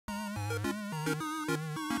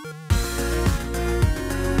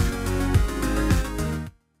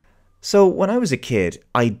So when I was a kid,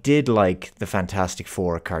 I did like the Fantastic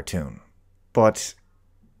Four cartoon, but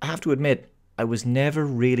I have to admit, I was never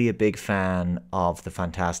really a big fan of the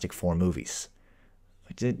Fantastic Four movies.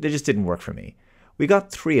 They just didn't work for me. We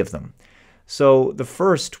got 3 of them. So the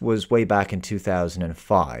first was way back in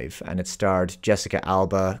 2005, and it starred Jessica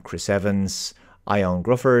Alba, Chris Evans, Ioan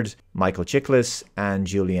Grufford, Michael Chiklis, and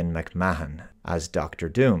Julian McMahon as Doctor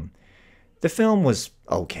Doom. The film was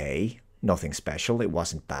okay, nothing special, it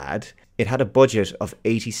wasn't bad. It had a budget of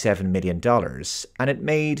 $87 million, and it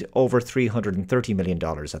made over $330 million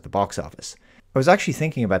at the box office. I was actually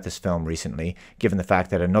thinking about this film recently, given the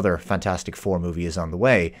fact that another Fantastic Four movie is on the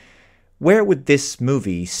way. Where would this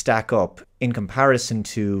movie stack up in comparison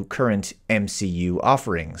to current MCU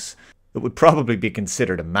offerings? It would probably be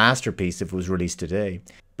considered a masterpiece if it was released today.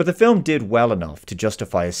 But the film did well enough to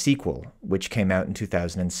justify a sequel, which came out in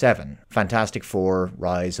 2007, Fantastic Four: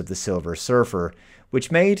 Rise of the Silver Surfer,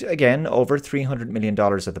 which made, again, over $300 million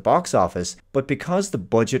at the box office, but because the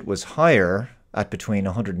budget was higher, at between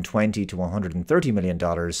 $120 to $130 million,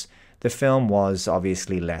 the film was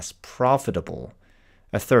obviously less profitable.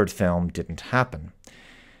 A third film didn't happen.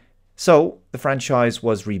 So, the franchise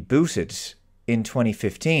was rebooted in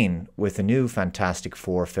 2015 with a new Fantastic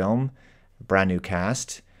Four film, a brand new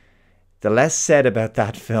cast. The less said about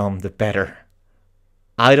that film, the better.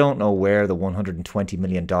 I don't know where the $120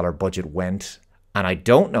 million budget went, and I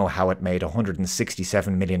don't know how it made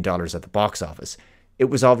 $167 million at the box office. It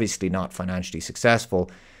was obviously not financially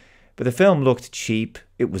successful, but the film looked cheap,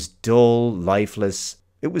 it was dull, lifeless,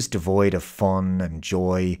 it was devoid of fun and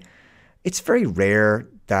joy. It's very rare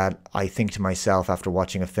that I think to myself after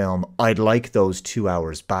watching a film, I'd like those 2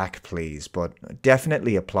 hours back, please, but it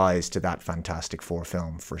definitely applies to that Fantastic Four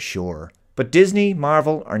film for sure. But Disney,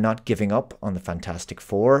 Marvel are not giving up on the Fantastic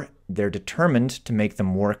Four. They're determined to make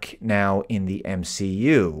them work now in the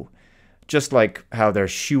MCU. Just like how they're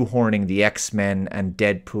shoehorning the X-Men and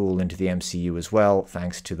Deadpool into the MCU as well,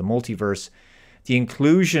 thanks to the multiverse. The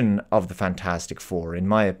inclusion of the Fantastic Four, in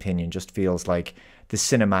my opinion, just feels like the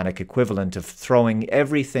cinematic equivalent of throwing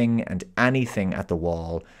everything and anything at the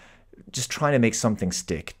wall, just trying to make something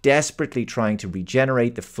stick, desperately trying to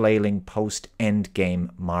regenerate the flailing post-Endgame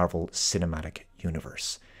Marvel Cinematic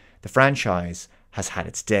Universe. The franchise has had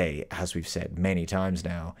its day, as we've said many times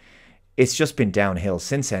now. It's just been downhill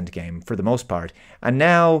since Endgame, for the most part, and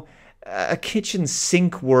now a kitchen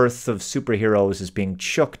sink worth of superheroes is being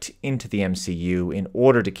chucked into the MCU in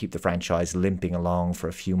order to keep the franchise limping along for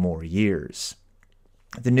a few more years.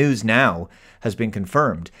 The news now has been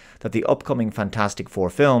confirmed that the upcoming Fantastic Four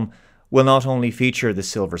film will not only feature the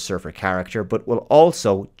Silver Surfer character, but will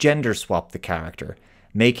also gender swap the character,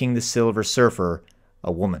 making the Silver Surfer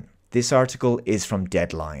a woman. This article is from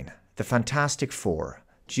Deadline. The Fantastic Four.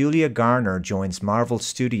 Julia Garner joins Marvel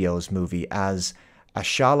Studios movie as a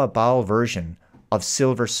Shala Bal version of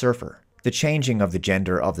Silver Surfer. The changing of the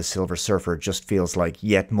gender of the Silver Surfer just feels like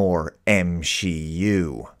yet more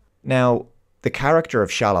MCU. Now, the character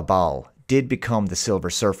of Shala Bal did become the Silver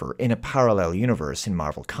Surfer in a parallel universe in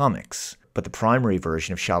Marvel Comics, but the primary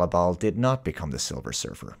version of Shala Bal did not become the Silver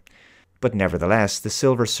Surfer. But nevertheless, the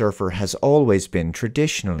Silver Surfer has always been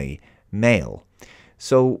traditionally male.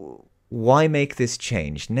 So why make this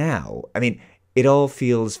change now? I mean, it all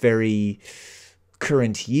feels very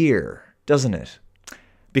current year, doesn't it?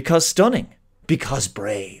 Because stunning, because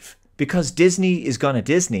brave, because Disney is gonna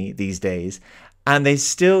Disney these days, and they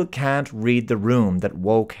still can't read the room that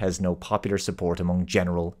woke has no popular support among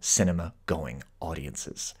general cinema-going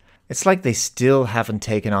audiences. It's like they still haven't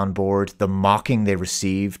taken on board the mocking they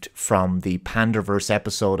received from the Panderverse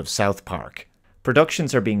episode of South Park.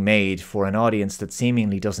 Productions are being made for an audience that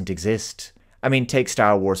seemingly doesn't exist. I mean, take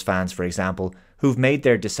Star Wars fans, for example, who've made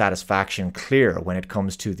their dissatisfaction clear when it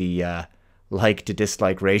comes to the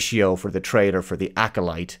like-to-dislike ratio for the trailer for The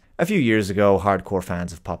Acolyte. A few years ago, hardcore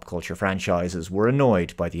fans of pop culture franchises were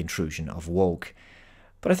annoyed by the intrusion of woke.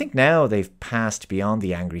 But I think now they've passed beyond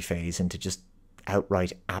the angry phase into just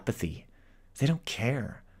outright apathy. They don't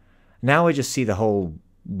care. Now I just see the whole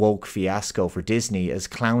woke fiasco for Disney as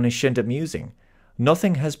clownish and amusing.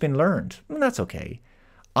 Nothing has been learned, and that's okay.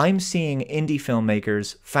 I'm seeing indie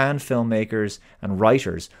filmmakers, fan filmmakers, and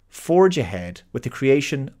writers forge ahead with the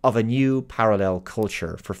creation of a new parallel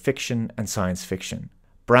culture for fiction and science fiction.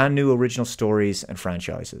 Brand new original stories and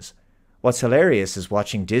franchises. What's hilarious is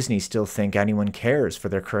watching Disney still think anyone cares for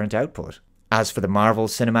their current output. As for the Marvel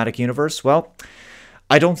Cinematic Universe, well,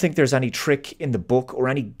 I don't think there's any trick in the book or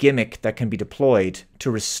any gimmick that can be deployed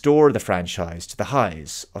to restore the franchise to the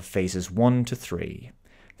highs of phases 1 to 3.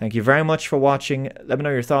 Thank you very much for watching. Let me know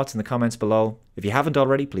your thoughts in the comments below. If you haven't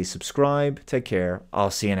already, please subscribe. Take care. I'll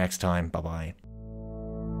see you next time. Bye-bye.